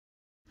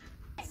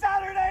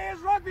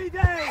Rugby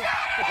Day!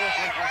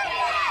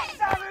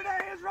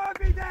 Saturday is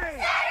Rugby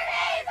Day!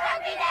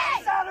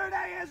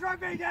 Saturday is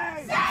Rugby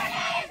Day!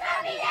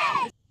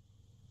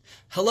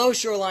 Hello,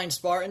 Shoreline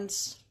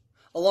Spartans,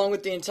 along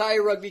with the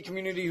entire rugby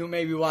community who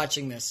may be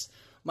watching this.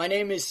 My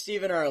name is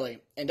Stephen Early,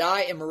 and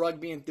I am a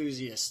rugby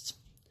enthusiast,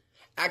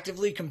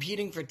 actively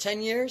competing for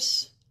 10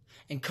 years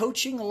and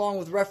coaching along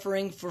with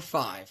refereeing for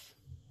 5.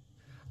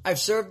 I've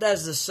served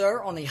as the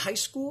sir on the high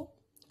school,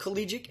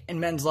 collegiate, and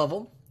men's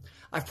level.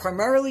 I've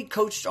primarily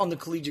coached on the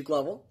collegiate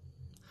level,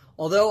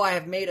 although I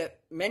have made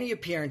many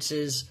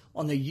appearances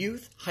on the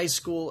youth, high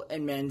school,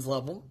 and men's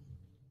level,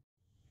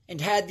 and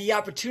had the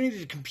opportunity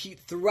to compete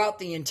throughout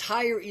the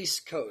entire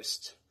East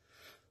Coast,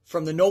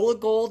 from the NOLA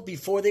Gold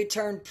before they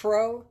turned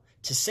pro,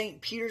 to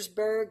St.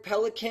 Petersburg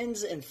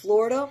Pelicans in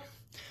Florida,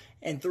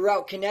 and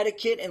throughout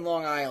Connecticut and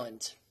Long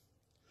Island.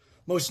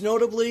 Most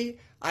notably,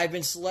 I've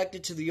been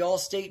selected to the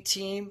All-State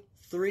team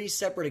 3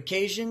 separate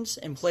occasions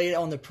and played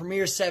on the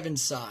Premier 7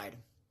 side.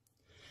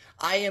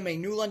 I am a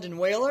New London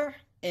Whaler,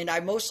 and I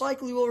most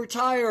likely will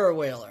retire a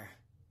Whaler.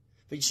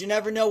 But you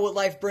never know what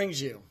life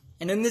brings you.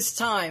 And in this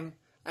time,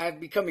 I have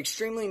become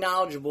extremely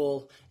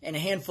knowledgeable in a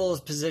handful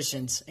of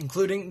positions,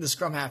 including the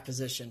Scrum-Half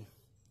position.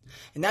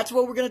 And that's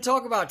what we're going to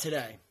talk about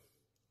today.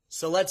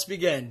 So let's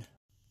begin.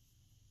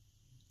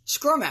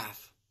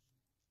 Scrum-Half.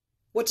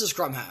 What's a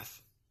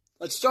Scrum-Half?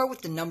 Let's start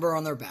with the number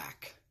on their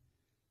back.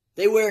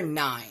 They wear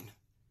 9,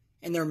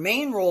 and their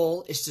main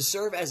role is to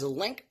serve as a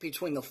link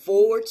between the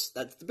forwards,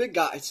 that's the big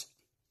guys,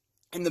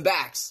 and the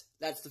backs,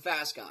 that's the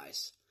fast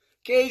guys.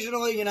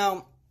 Occasionally,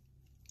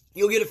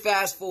 you'll get a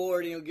fast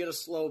forward and you'll get a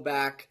slow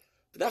back,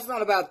 but that's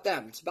not about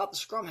them. It's about the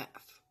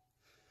Scrum-Half.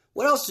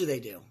 What else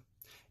do?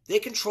 They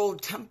control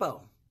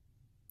tempo.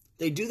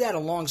 They do that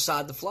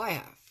alongside the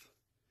fly-half.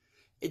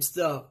 It's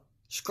the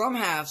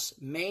Scrum-Half's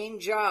main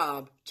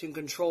job to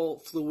control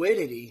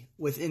fluidity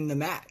within the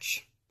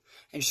match,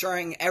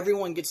 ensuring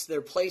everyone gets to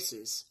their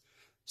places,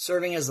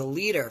 serving as a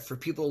leader for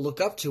people to look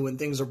up to when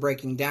things are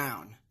breaking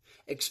down,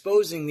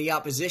 exposing the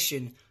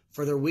opposition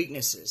for their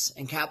weaknesses,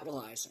 and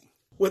capitalizing.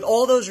 With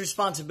all those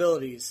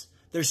responsibilities,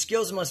 their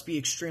skills must be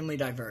extremely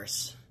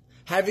diverse,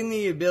 having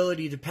the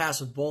ability to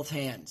pass with both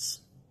hands,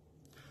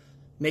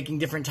 making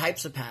different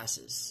types of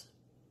passes,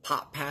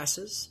 pop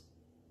passes,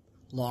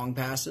 long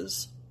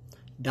passes,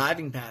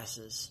 diving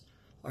passes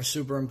are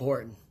super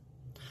important.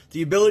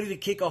 The ability to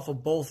kick off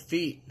of both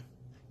feet,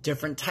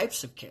 different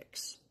types of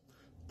kicks,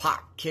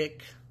 pop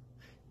kick,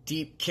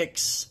 deep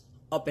kicks,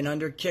 up and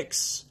under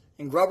kicks,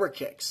 and rubber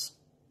kicks.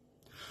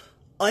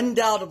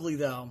 Undoubtedly,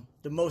 though,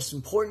 the most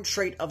important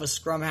trait of a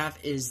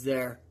Scrum-Half is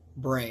their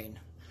brain.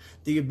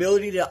 The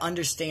ability to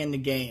understand the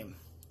game,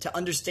 to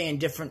understand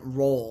different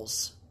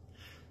roles,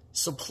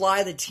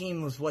 supply the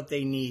team with what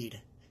they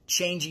need,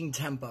 changing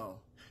tempo,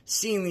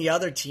 seeing the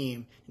other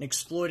team and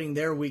exploiting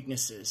their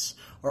weaknesses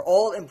are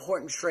all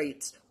important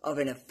traits of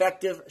an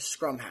effective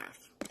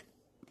Scrum-Half.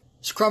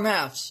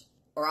 Scrum-Halves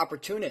are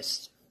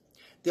opportunists.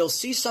 They'll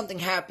see something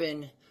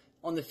happen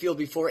on the field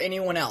before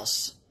anyone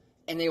else,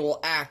 and they will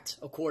act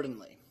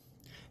accordingly.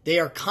 They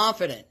are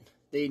confident.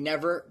 They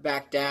never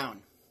back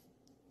down.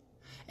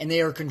 And they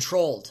are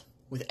controlled.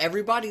 With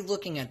everybody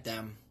looking at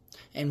them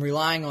and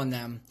relying on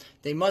them,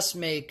 they must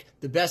make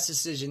the best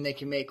decision they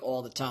can make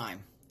all the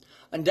time.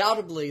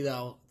 Undoubtedly,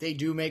 though, they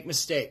do make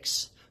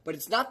mistakes. But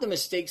it's not the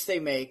mistakes they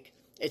make,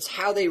 it's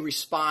how they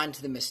respond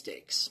to the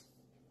mistakes,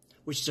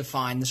 which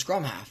define the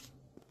Scrum-Half.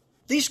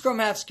 These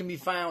Scrum-Halves can be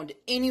found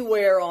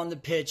anywhere on the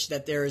pitch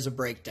that there is a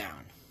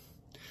breakdown.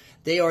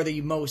 They are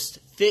the most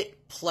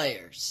fit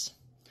players.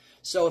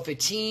 So if a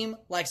team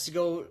likes to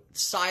go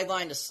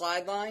sideline to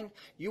sideline,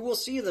 you will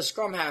see the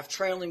Scrum-Half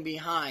trailing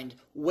behind,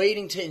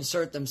 waiting to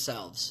insert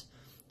themselves.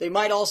 They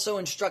might also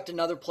instruct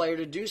another player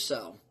to do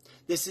so.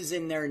 This is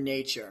in their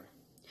nature.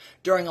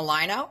 During a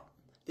line-out,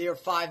 they are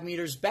 5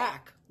 meters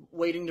back,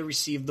 waiting to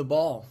receive the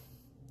ball.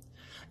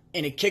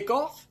 In a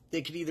kickoff,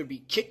 they could either be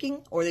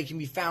kicking or they can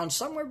be found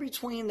somewhere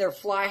between their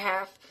fly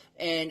half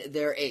and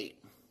their 8.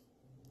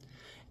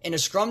 In a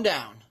scrum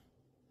down,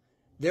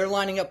 they're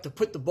lining up to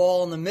put the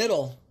ball in the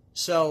middle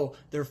so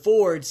their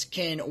forwards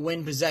can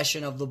win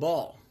possession of the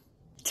ball.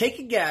 Take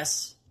a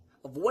guess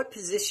of what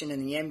position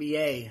in the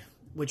NBA,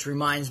 which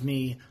reminds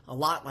me a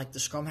lot like the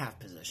Scrum-Half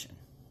position.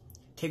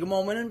 Take a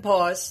moment and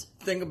pause,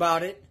 think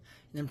about it,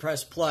 and then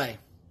press play.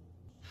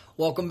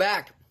 Welcome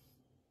back.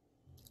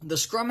 The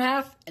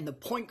Scrum-Half and the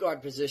point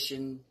guard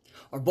position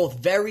are both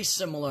very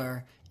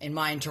similar in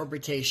my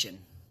interpretation.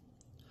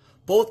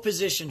 Both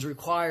positions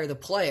require the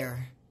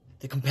player,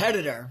 the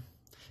competitor,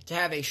 to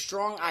have a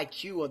strong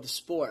IQ of the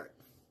sport,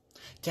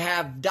 to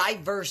have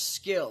diverse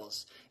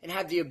skills, and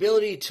have the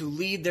ability to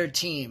lead their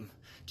team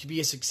to be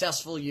a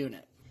successful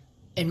unit.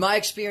 In my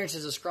experience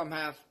as a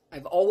Scrum-Half,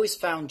 I've always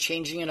found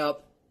changing it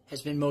up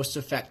has been most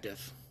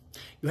effective.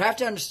 You have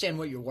to understand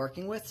what you're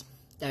working with.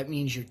 That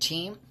means your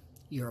team,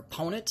 your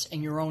opponents,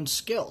 and your own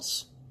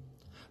skills.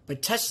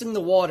 But testing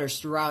the waters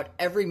throughout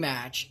every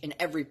match and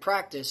every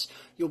practice,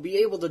 you'll be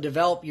able to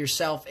develop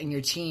yourself and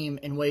your team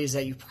in ways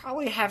that you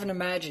probably haven't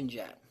imagined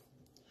yet.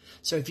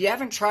 So if you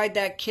haven't tried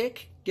that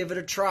kick, give it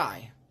a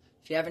try.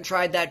 If you haven't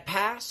tried that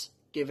pass,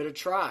 give it a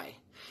try.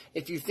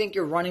 If you think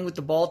you're running with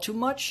the ball too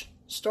much,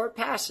 start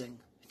passing.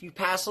 If you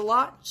pass a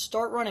lot,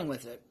 start running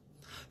with it.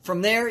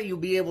 From there, you'll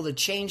be able to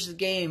change the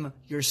game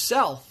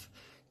yourself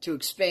to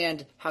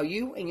expand how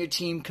you and your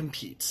team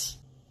competes.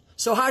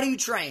 So how do you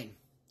train?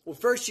 Well,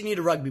 first you need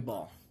a rugby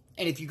ball.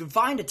 And if you can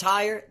find a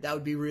tire, that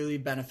would be really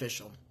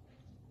beneficial.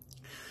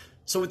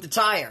 So with the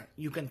tire,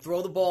 you can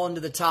throw the ball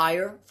into the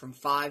tire from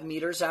 5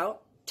 meters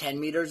out, 10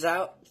 meters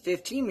out,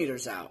 15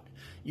 meters out.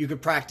 You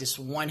could practice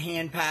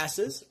one-hand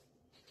passes,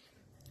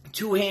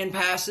 two-hand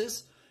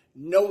passes,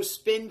 no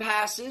spin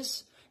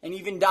passes, and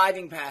even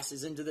diving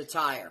passes into the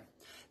tire.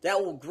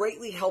 That will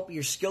greatly help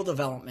your skill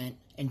development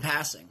in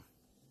passing.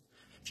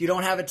 If you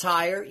don't have a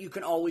tire, you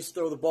can always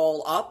throw the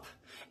ball up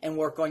and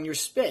work on your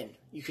spin.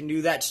 You can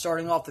do that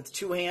starting off with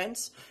 2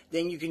 hands,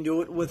 then you can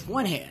do it with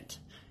 1 hand.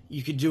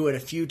 You could do it a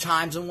few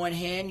times in 1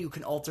 hand, you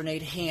can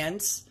alternate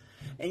hands,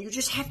 and you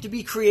just have to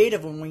be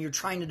creative when you're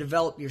trying to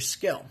develop your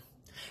skill.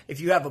 If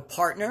you have a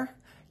partner,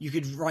 you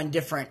could run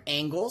different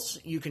angles.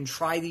 You can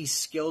try these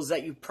skills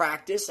that you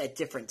practice at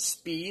different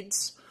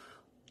speeds.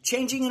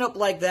 Changing it up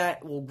like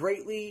that will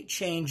greatly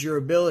change your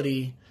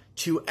ability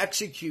to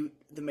execute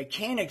the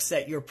mechanics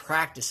that you're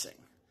practicing.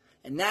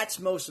 And that's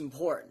most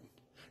important.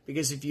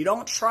 Because if you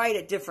don't try it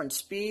at different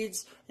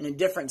speeds and in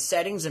different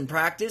settings in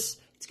practice,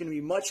 it's going to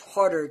be much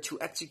harder to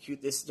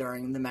execute this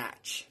during the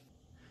match.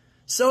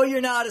 So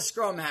you're not a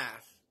scrum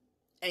half,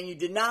 and you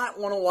did not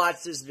want to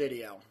watch this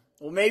video.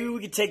 Well, maybe we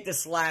could take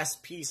this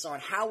last piece on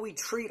how we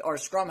treat our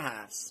scrum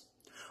halves.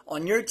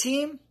 On your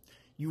team,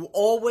 you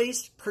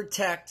always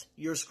protect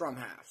your scrum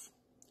half.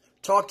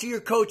 Talk to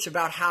your coach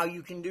about how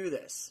you can do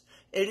this.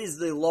 It is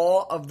the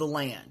law of the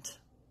land.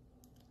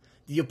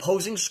 The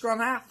opposing scrum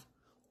half,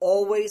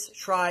 always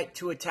try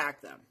to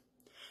attack them.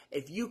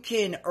 If you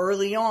can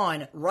early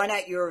on run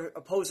at your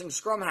opposing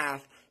scrum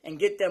half and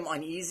get them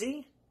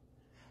uneasy,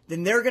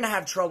 then they're going to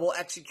have trouble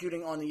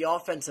executing on the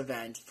offensive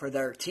end for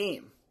their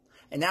team.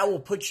 And that will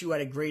put you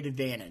at a great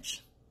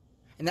advantage.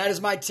 And that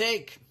is my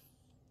take.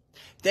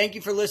 Thank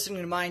you for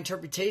listening to my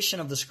interpretation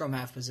of the scrum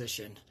half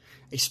position.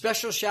 A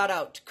special shout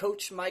out to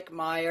Coach Mike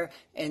Meyer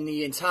and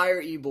the entire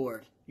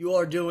E-Board. You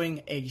are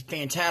doing a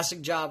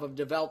fantastic job of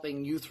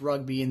developing youth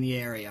rugby in the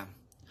area.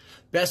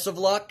 Best of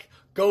luck.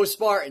 Go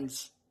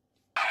Spartans.